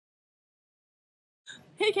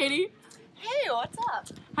Hey Katie, Hey, what's up?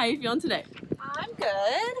 how are you feeling today? I'm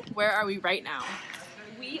good. Where are we right now?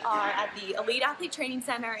 We are at the Elite Athlete Training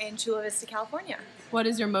Center in Chula Vista, California. What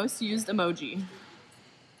is your most used emoji?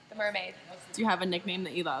 The mermaid. Do you have a nickname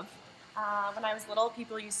that you love? When I was little,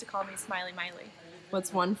 people used to call me Smiley Meili.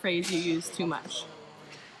 What's one phrase you use too much?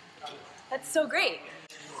 That's so great.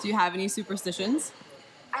 Do you have any superstitions?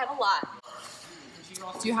 I have a lot.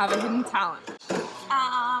 Do you have a hidden talent?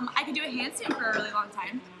 I can do a handstand for a really long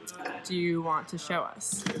time. Do you want to show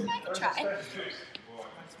us? I can try.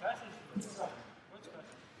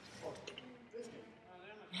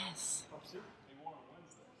 Yes.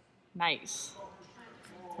 Nice.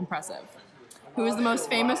 Impressive. Who is the most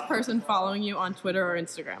famous person following you on Twitter or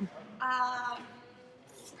Instagram?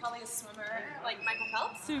 Probably a swimmer, like Michael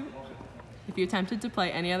Phelps. If you attempted to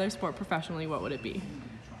play any other sport professionally, what would it be?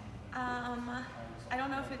 I don't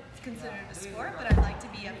know if it's considered a sport, but I'd like to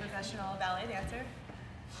be a professional ballet dancer.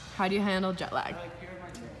 How do you handle jet lag?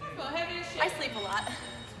 I sleep a lot.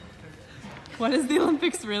 What is the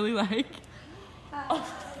Olympics really like?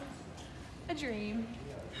 A dream.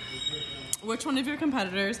 Which one of your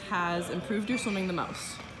competitors has improved your swimming the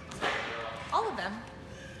most? All of them.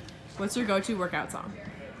 What's your go-to workout song?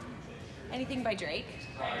 Anything by Drake.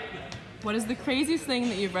 What is the craziest thing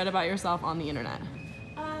that you've read about yourself on the internet?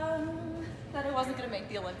 That I wasn't going to make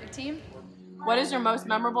the Olympic team. What is your most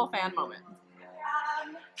memorable fan moment?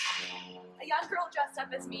 A young girl dressed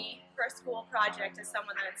up as me for a school project as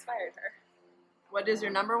someone that inspired her. What is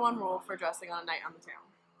your number one rule for dressing on a night on the town?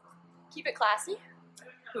 Keep it classy.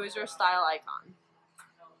 Who is your style icon?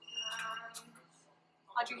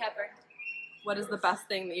 Audrey Hepburn. What is the best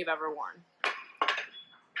thing that you've ever worn?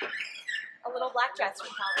 A little black dress from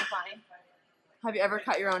Calvin Klein. Have you ever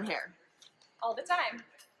cut your own hair? All the time.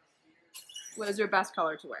 What is your best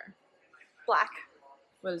color to wear? Black.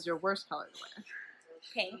 What is your worst color to wear?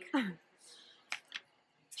 Pink.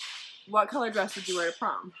 What color dress did you wear to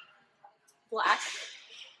prom? Black.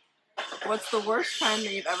 What's the worst trend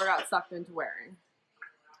that you've ever got sucked into wearing?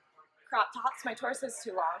 Crop tops. My torso's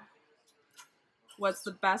too long. What's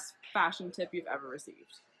the best fashion tip you've ever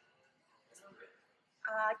received?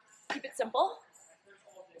 Keep it simple.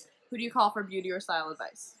 Who do you call for beauty or style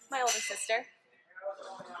advice? My older sister.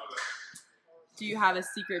 Do you have a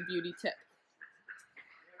secret beauty tip?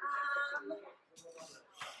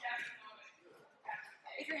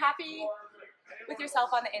 If you're happy with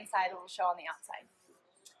yourself on the inside, it'll show on the outside.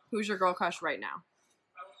 Who's your girl crush right now?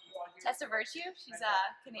 Tessa Virtue. She's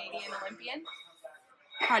a Canadian Olympian.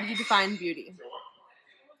 How do you define beauty?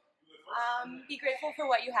 Be grateful for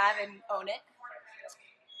what you have and own it.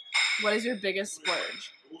 What is your biggest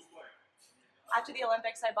splurge? After the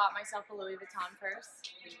Olympics, I bought myself a Louis Vuitton purse.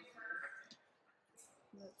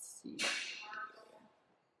 Let's see.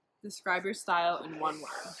 Describe your style in one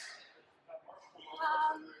word.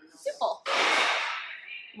 Simple.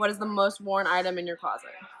 What is the most worn item in your closet?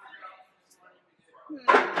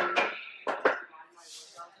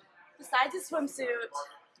 Besides a swimsuit,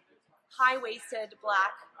 high-waisted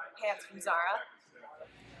black pants from Zara.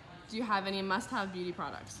 Do you have any must-have beauty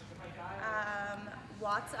products?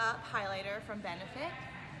 What's Up highlighter from Benefit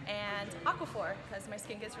and Aquaphor because my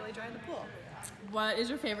skin gets really dry in the pool. What is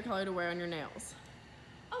your favorite color to wear on your nails?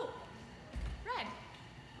 Oh, red.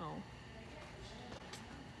 Oh.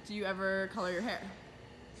 Do you ever color your hair?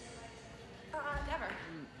 Never.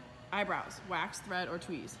 Eyebrows, wax, thread, or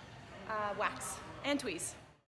tweeze? Wax and tweeze.